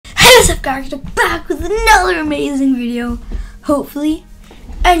What's up, guys? We're back with another amazing video, hopefully.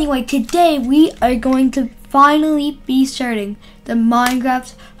 Anyway, today we are going to finally be starting the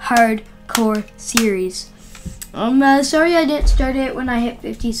Minecraft Hardcore series. Sorry I didn't start it when I hit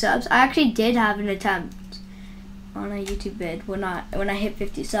 50 subs. I actually did have an attempt on a YouTube vid when I hit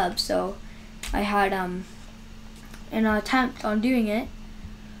 50 subs, so I had an attempt on doing it,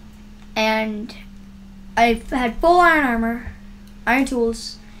 and I had full iron armor, iron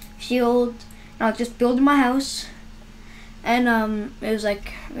tools, shield, and I was just building my house. And it was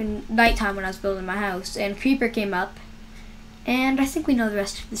like in nighttime when I was building my house, and Creeper came up, and I think we know the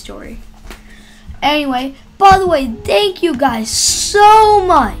rest of the story. Anyway, by the way, thank you guys so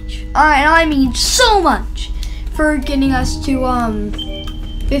much, I mean so much, for getting us to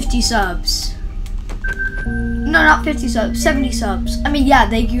 50 subs. No, not 50 subs, 70 subs. I mean, yeah,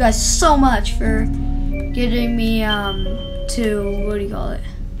 thank you guys so much for getting me to, what do you call it?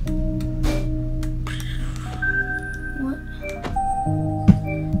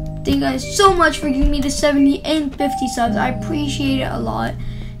 Thank you guys so much for getting me to 70 and 50 subs. I appreciate it a lot.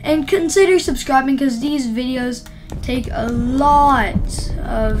 And consider subscribing, because these videos take a lot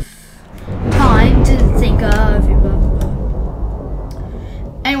of time to think of.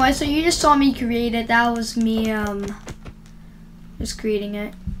 Anyway, so you just saw me create it. That was me just creating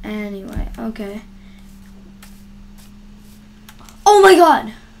it. Anyway, okay. Oh my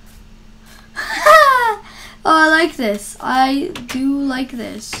god! Oh, I like this. I do like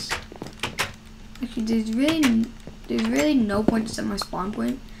this. Actually, there's really no point to set my spawn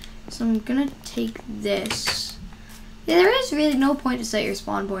point, so I'm gonna take this. Yeah, there is really no point to set your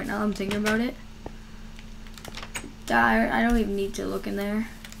spawn point now I'm thinking about it. I don't even need to look in there.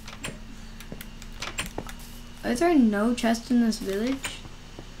 Is there no chest in this village?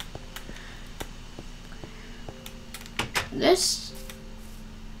 That's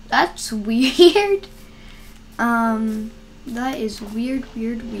weird. That is weird.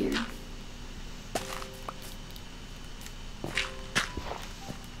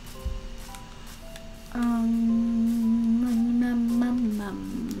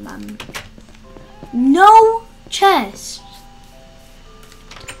 No chest.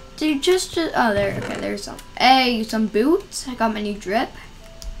 Dude, oh, there. Okay, there's some. Hey, some boots. I got my new drip.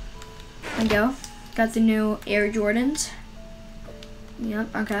 There we go. Got the new Air Jordans.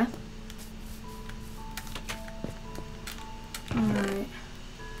 Yep. Okay. Alright.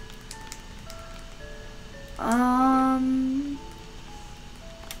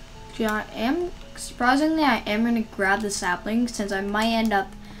 Yeah, surprisingly, I am gonna grab the sapling, since I might end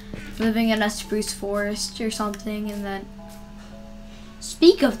up living in a spruce forest or something, and then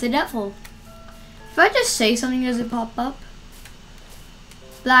speak of the devil. If I just say something, does it pop up?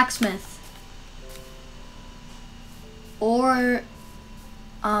 Blacksmith. Or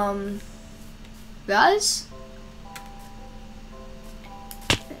guys?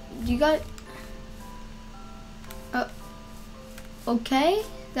 You got okay,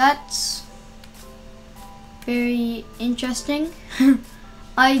 that's very interesting.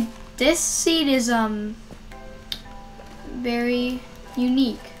 This seed is very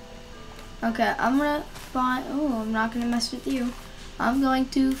unique. Okay, I'm gonna find, I'm not gonna mess with you. I'm going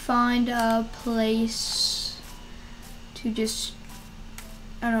to find a place to just,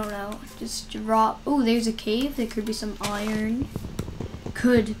 I don't know, just drop. Oh, there's a cave. There could be some iron.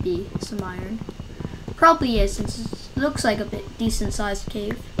 Could be some iron. Probably is, since it looks like a bit decent sized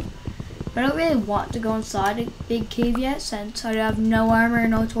cave. But I don't really want to go inside a big cave yet, since I have no armor,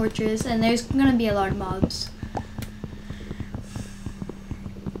 no torches, and there's gonna be a lot of mobs.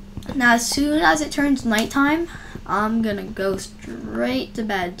 Now, as soon as it turns nighttime, I'm gonna go straight to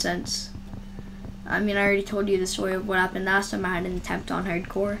bed, since, I mean, I already told you the story of what happened last time I had an attempt on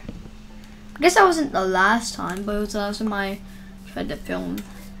hardcore. I guess that wasn't the last time, but it was the last time I tried to film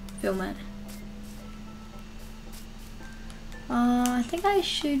it. I think I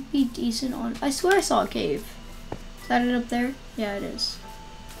should be decent on. I swear I saw a cave. Is that it up there? Yeah, it is.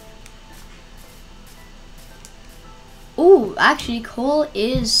 Oh, actually, coal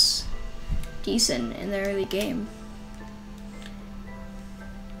is decent in the early game.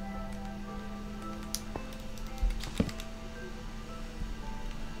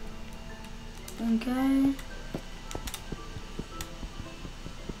 Okay.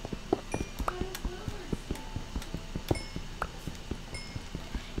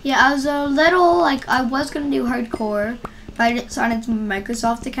 Yeah, I was a little, like, I was gonna do hardcore, but I didn't sign into my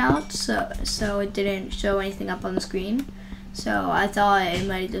Microsoft account, so it didn't show anything up on the screen. So I thought it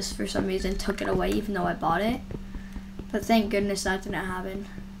might just, for some reason, took it away, even though I bought it. But thank goodness that didn't happen.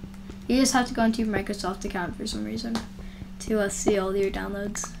 You just have to go into your Microsoft account for some reason to see all your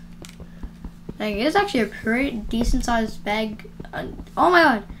downloads. Like, it's actually a pretty decent sized bag. Oh my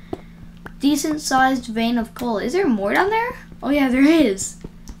god. Decent sized vein of coal. Is there more down there? Oh yeah, there is.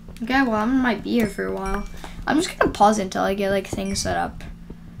 Okay, well, I might be here for a while. I'm just gonna pause it until I get like things set up.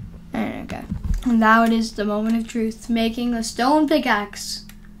 Okay. And now it is the moment of truth. Making a stone pickaxe.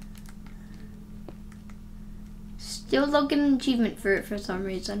 Still looking an achievement for it for some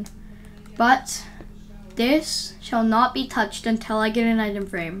reason. But this shall not be touched until I get an item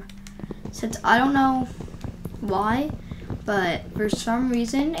frame. Since I don't know why, but for some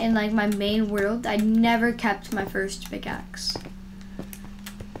reason in like my main world, I never kept my first pickaxe.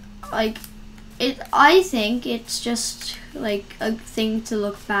 Like, I think it's just like a thing to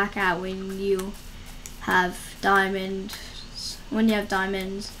look back at when you have diamonds. When you have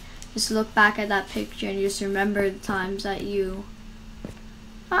diamonds, just look back at that picture and just remember the times that you.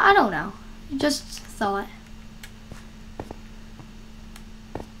 I don't know. Just thought.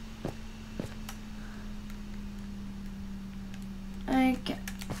 Okay.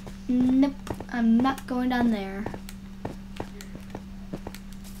 Nope. I'm not going down there.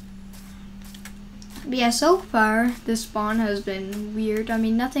 But yeah, so far, this spawn has been weird. I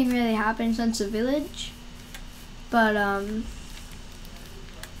mean, nothing really happened since the village. But,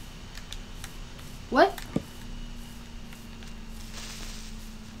 what?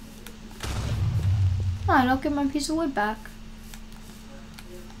 Oh, I don't get my piece of wood back.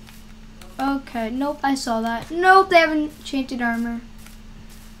 Okay, nope, I saw that. Nope, they haven't changed armor.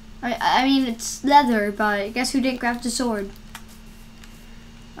 I mean, it's leather, but guess who didn't grab the sword?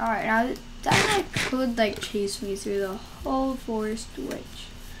 Alright, now that guy could like chase me through the whole forest, which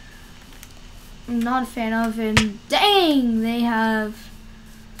I'm not a fan of, and dang, they have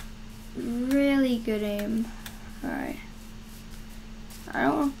really good aim. Alright. I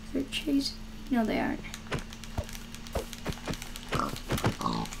don't know if they're chasing. No, they aren't.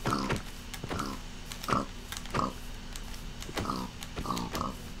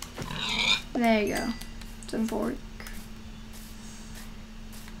 There you go. Some pork.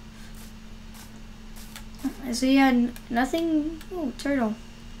 So yeah, nothing. Oh, turtle.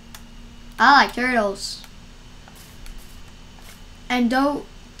 I like turtles. And don't.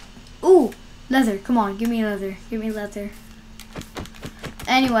 Ooh, leather. Come on, give me leather. Give me leather.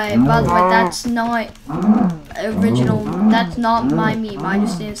 Anyway, by the way, that's not original. That's not my meme. I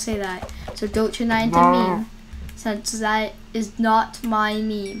just didn't say that. So don't turn that into meme. Since that is not my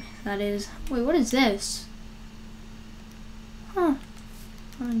meme. That is. Wait, what is this? Huh.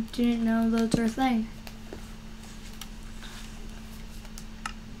 I didn't know those were a thing.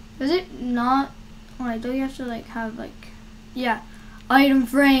 Is it not? Oh, don't you have to like have like. Yeah. Item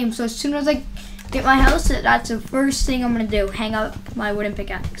frame. So as soon as I get my house, that's the first thing I'm gonna do. Hang up my wooden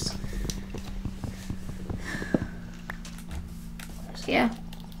pickaxe. So yeah.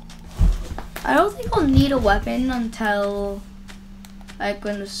 I don't think I'll need a weapon until like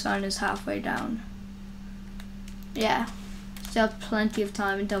when the sun is halfway down. Yeah. Still have plenty of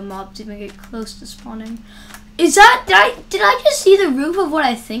time until mobs even get close to spawning. Is that did I just see the roof of what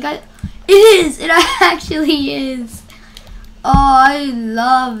I think it is? It actually is. Oh, I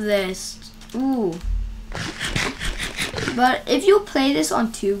love this. Ooh. But if you play this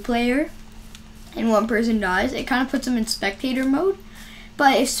on 2-player and one person dies, it kind of puts them in spectator mode.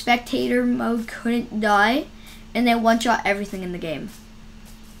 But if spectator mode couldn't die, and they one-shot everything in the game.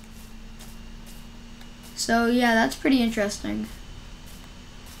 So yeah, that's pretty interesting.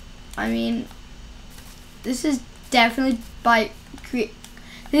 I mean, this is definitely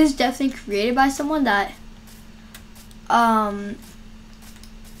created by someone that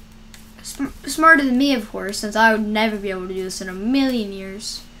smarter than me, of course, since I would never be able to do this in a million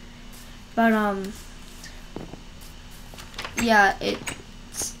years. But yeah,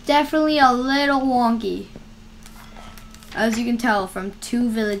 it's definitely a little wonky, as you can tell from 2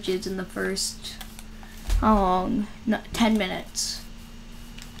 villages in the first, how long? No, 10 minutes.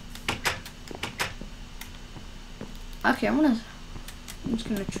 Okay, I'm just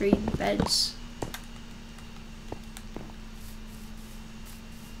gonna trade beds.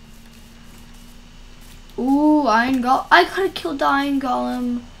 Ooh, iron golem. I could have killed the iron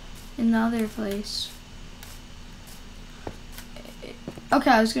golem in the other place. Okay,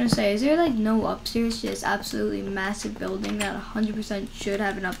 I was gonna say, is there like no upstairs to this absolutely massive building that 100% should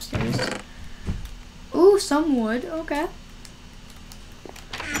have an upstairs? Ooh, some wood. Okay.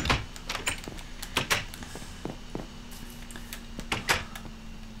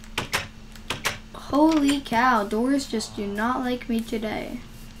 Holy cow, doors just do not like me today.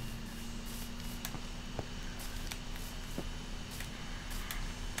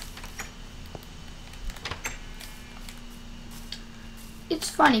 It's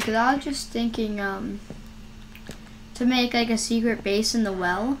funny because I was just thinking to make like a secret base in the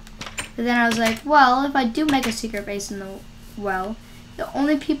well. But then I was like, well, if I do make a secret base in the well, the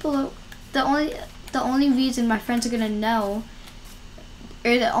only reason my friends are gonna know,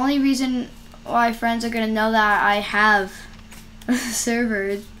 or the only reason why friends are gonna know that I have a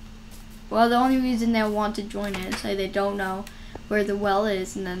server, well, the only reason they'll want to join it is like they don't know where the well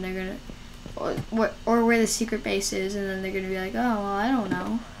is, and then they're gonna, or where the secret base is, and then they're gonna be like, oh, well, I don't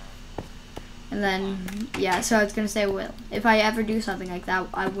know. And then, yeah, so I was gonna say, well, if I ever do something like that,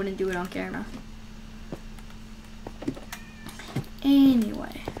 I wouldn't do it on camera.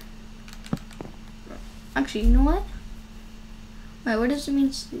 Anyway. Actually, you know what? Wait, what does it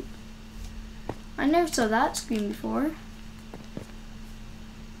mean sleep? I never saw that screen before.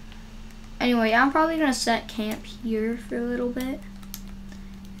 Anyway, I'm probably gonna set camp here for a little bit.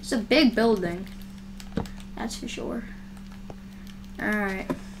 It's a big building. That's for sure. Alright.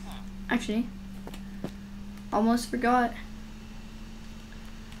 Actually, almost forgot.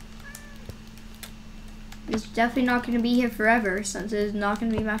 It's definitely not going to be here forever, since it's not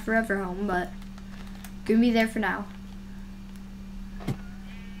going to be my forever home, but going to be there for now.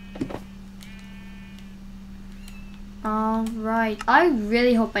 Alright, I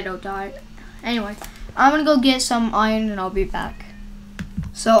really hope I don't die. Anyway, I'm going to go get some iron and I'll be back.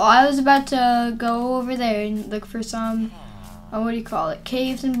 So I was about to go over there and look for some, what do you call it,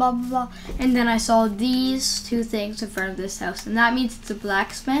 caves and blah blah blah, and then I saw these two things in front of this house, and that means it's a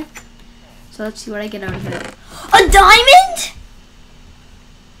blacksmith. So let's see what I get out of here. A diamond?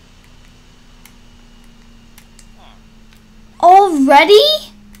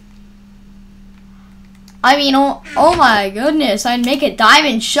 Already? I mean, oh my goodness, I'd make a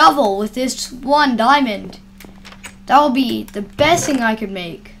diamond shovel with this one diamond. That would be the best thing I could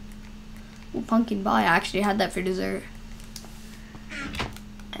make. Ooh, pumpkin pie, I actually had that for dessert.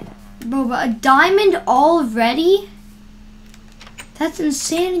 Bro, but a diamond already? That's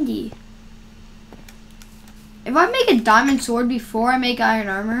insanity. If I make a diamond sword before I make iron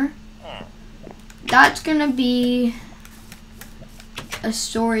armor, that's gonna be a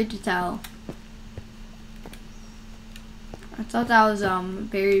story to tell. I thought that was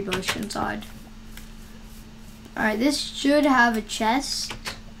berry bush inside. Alright, this should have a chest.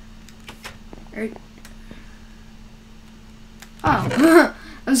 Oh,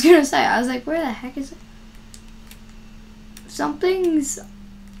 I was gonna say, I was like, where the heck is it? Something's...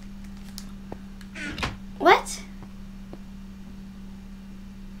 What?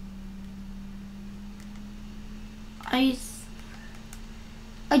 I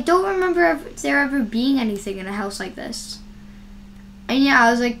don't remember there ever being anything in a house like this. And yeah,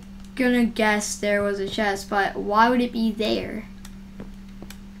 I was like gonna guess there was a chest, but why would it be there?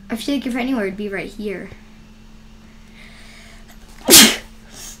 I feel like if anywhere it'd be right here.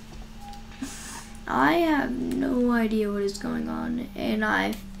 I have no idea what is going on, and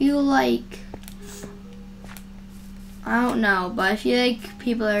I feel like, I don't know, but I feel like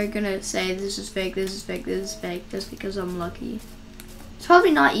people are gonna say this is fake, this is fake, this is fake, just because I'm lucky. It's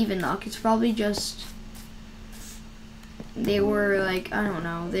probably not even luck, it's probably just they were like, I don't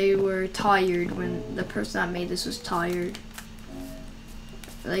know, they were tired when the person that made this was tired.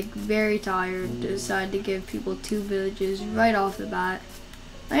 Like, very tired, decided to give people 2 villages right off the bat.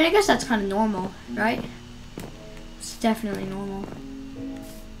 I mean, I guess that's kind of normal, right? It's definitely normal.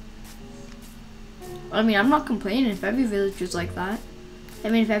 I mean, I'm not complaining if every village was like that. I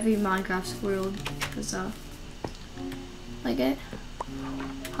mean, if every Minecraft world was like it.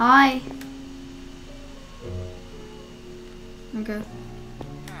 Hi. Okay.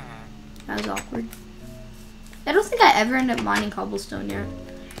 That was awkward. I don't think I ever end up mining cobblestone yet.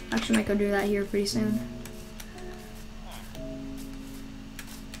 Actually, I might go do that here pretty soon.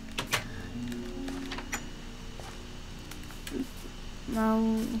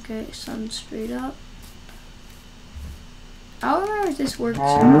 Now, okay, sun straight up. I don't remember if this works.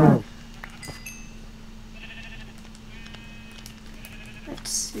 Let's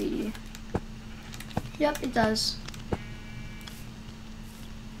see. Yep, it does.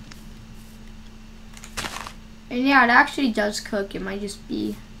 And yeah, it actually does cook. It might just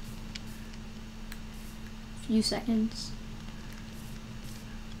be a few seconds.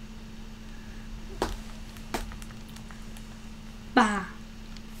 Bah.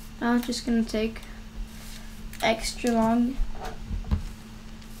 Now it's just gonna take extra long.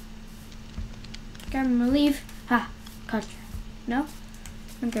 Okay, I'm gonna leave. Ha! Cut. No?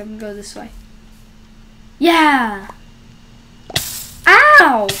 Okay, I'm gonna go this way. Yeah!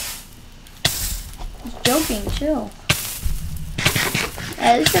 Ow! I was joking, chill.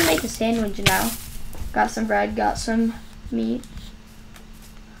 I'm just gonna make a sandwich now. Got some bread, got some meat.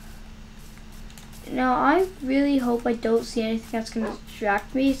 Now, I really hope I don't see anything that's going to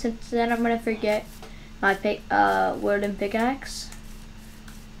distract me, since then I'm going to forget my wooden pickaxe.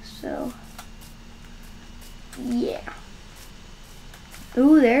 So, yeah.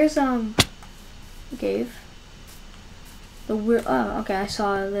 Ooh, there's, cave. Oh, okay, I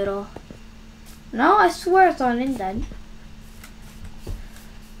saw a little. No, I swear it's on indent.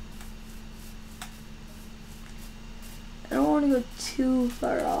 I don't want to go too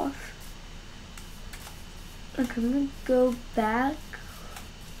far off. Okay, I'm gonna go back,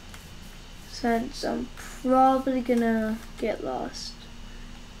 since I'm probably gonna get lost.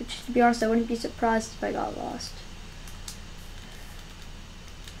 Which, to be honest, I wouldn't be surprised if I got lost.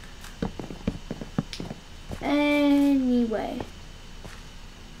 Anyway.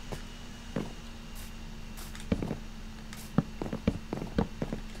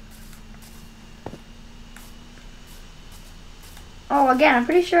 Oh, again, I'm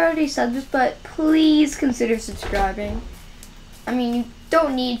pretty sure I already said this, but please consider subscribing. I mean, you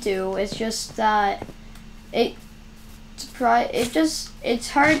don't need to. It's just that it's hard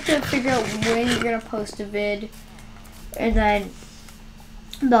to figure out when you're gonna post a vid, and then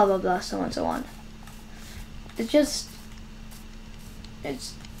blah blah blah, so on and so on. Is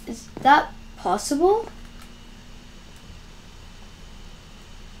that possible?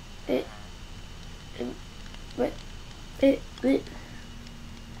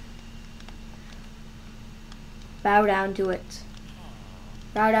 Bow down to it.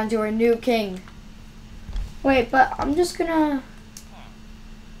 Bow down to our new king. Wait, but I'm gonna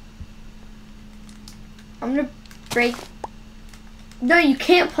break. No, you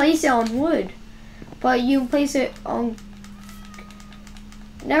can't place it on wood. But you can place it on.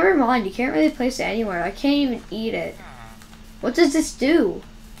 Never mind, you can't really place it anywhere. I can't even eat it. What does this do?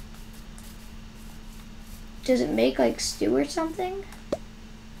 Does it make like stew or something?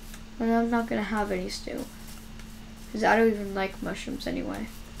 Well, I'm not gonna have any stew, because I don't even like mushrooms anyway.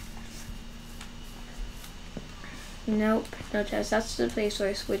 Nope, no chest. That's the place where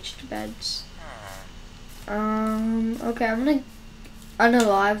I switched beds. Okay, I'm gonna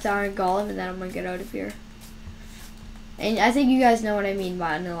unalive the iron golem, and then I'm gonna get out of here. And I think you guys know what I mean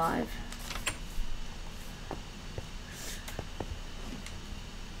by unalive.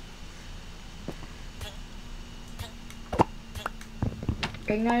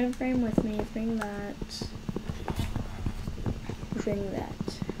 Bring the item frame with me. Bring that. Bring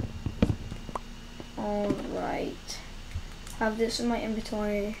that. Alright. Have this in my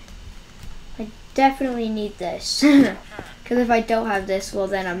inventory. I definitely need this. Because if I don't have this, well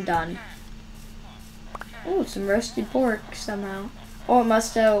then I'm done. Oh, some roasted pork somehow. Oh, it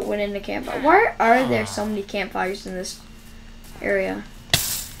must have went in the campfire. Why are there so many campfires in this area?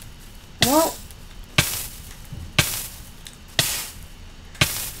 Well,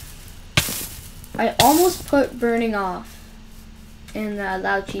 I almost put burning off in the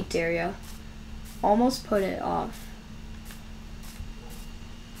loud cheats area. Almost put it off.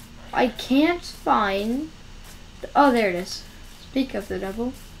 I can't find. Oh, there it is. Speak of the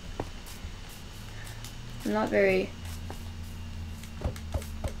devil. I'm not very.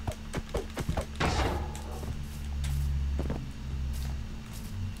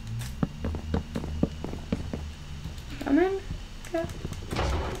 Come in. Okay.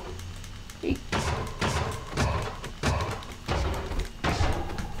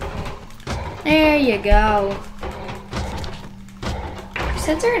 There you go.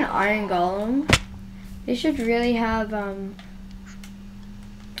 Since they're an iron golem, they should really have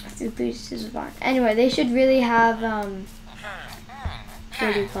 2 pieces of iron. Anyway, they should really have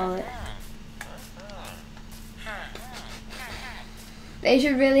what do you call it? They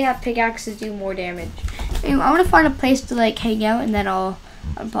should really have pickaxes do more damage. Anyway, I want to find a place to like hang out, and then I'll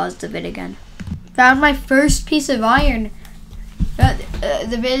unpause the vid again. Found my first piece of iron.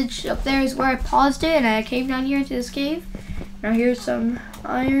 The village up there is where I paused it, and I came down here into this cave. Now here's some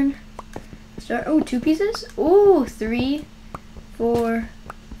iron. Oh, 2 pieces. Oh, 3, 4,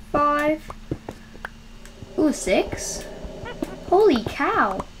 5. Ooh, 6. Holy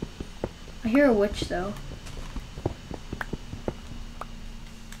cow! I hear a witch though.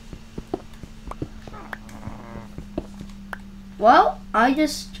 Well, I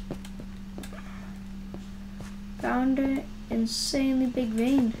just found an insanely big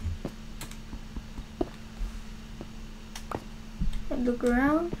vein. And look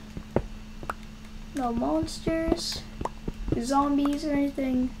around. No monsters, zombies, or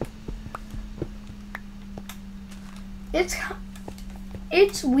anything.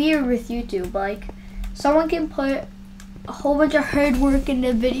 It's weird with YouTube. Like, someone can put a whole bunch of hard work in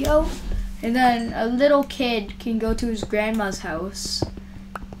the video, and then a little kid can go to his grandma's house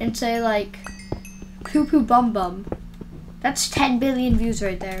and say like, Poo Poo Bum Bum. That's 10 billion views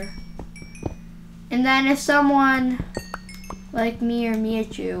right there. And then if someone like me or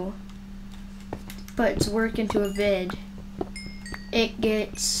Miachu puts work into a vid, it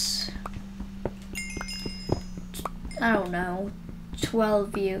gets, I don't know, 12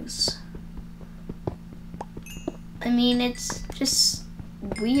 views. I mean, it's just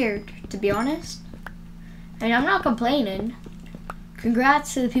weird, to be honest. I mean, I'm not complaining.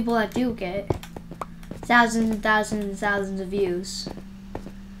 Congrats to the people that do get thousands and thousands and thousands of views.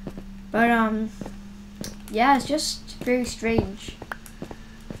 But, yeah, it's just very strange.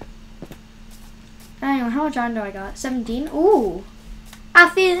 Anyway, how much on do I got? 17? Ooh! I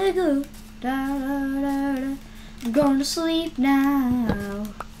feel good. Da, da, da, da. I'm going to sleep now.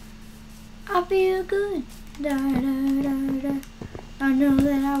 I feel good. Da, da, da, da. I know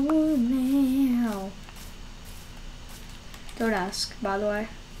that I will now. Don't ask, by the way.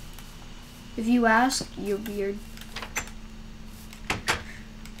 If you ask, you're weird.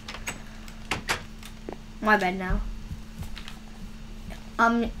 My bed now.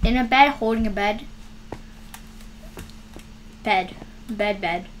 I'm in a bed, holding a bed. Bed. Bed,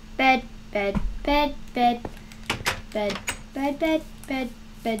 bed. Bed, bed, bed, bed. Bed, bed, bed, bed,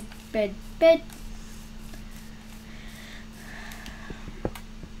 bed, bed, bed.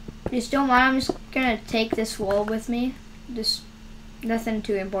 Just don't mind, I'm just gonna take this wall with me. Just nothing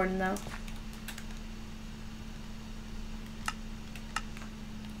too important though.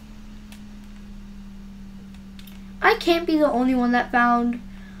 I can't be the only one that found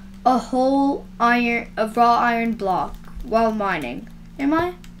a whole raw iron block while mining. Am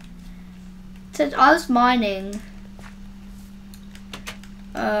I? Since I was mining,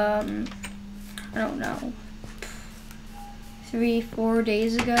 I don't know, 3-4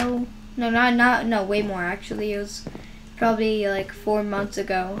 days ago. No, no, way more actually. It was probably like 4 months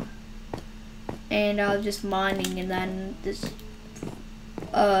ago. And I was just mining, and then this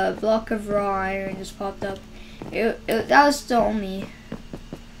block of raw iron just popped up. That was the only,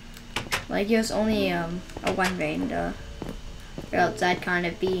 like, it was only a 1 vein, or else that'd kind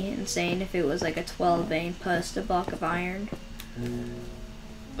of be insane if it was like a 12 vein plus a block of iron,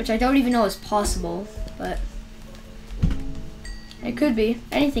 which I don't even know is possible, but it could be.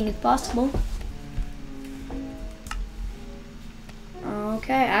 Anything is possible.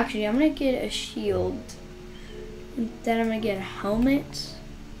 Okay, actually I'm gonna get a shield, and then I'm gonna get a helmet.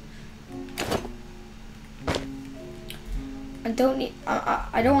 I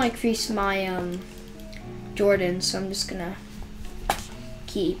don't want to increase my Jordans, so I'm just gonna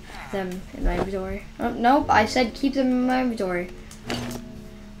keep them in my inventory. Oh, nope, I said keep them in my inventory.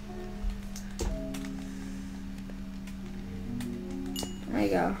 There you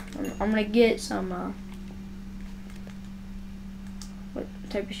go. I'm gonna get some, what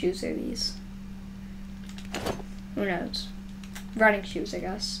type of shoes are these? Who knows? Running shoes, I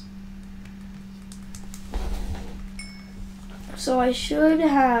guess. So I should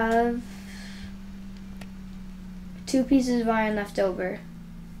have 2 pieces of iron left over.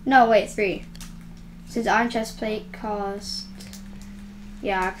 No, wait, 3. Since iron chest plate cost,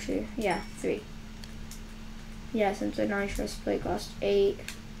 yeah, actually, yeah, 3. Yeah, since an iron chest plate cost 8,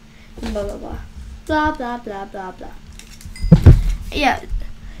 blah, blah, blah. Blah, blah, blah, blah, blah. Yeah,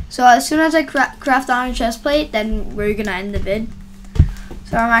 so as soon as I craft the iron chest plate, then we're gonna end the vid.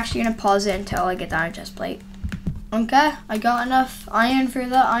 So I'm actually gonna pause it until I get the iron chest plate. Okay, I got enough iron for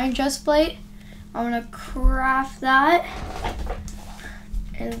the iron chest plate. I'm gonna craft that.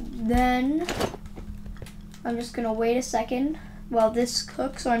 And then I'm just gonna wait a second while this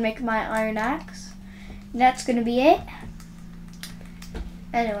cooks so I make my iron axe. And that's gonna be it.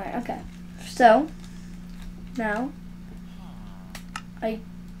 Anyway, okay. So now I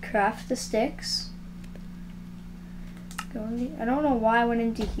craft the sticks. I don't know why I went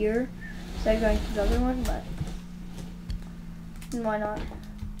into here instead of going to the other one, but why not?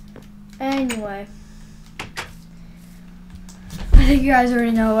 Anyway, I think you guys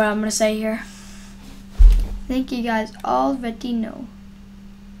already know what I'm gonna say here. I think you guys already know.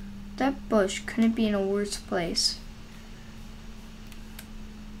 That bush couldn't be in a worse place.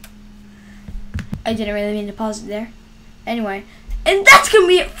 I didn't really mean to pause it there. Anyway, and that's gonna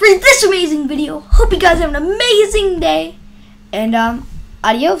be it for this amazing video. Hope you guys have an amazing day, and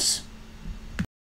adios.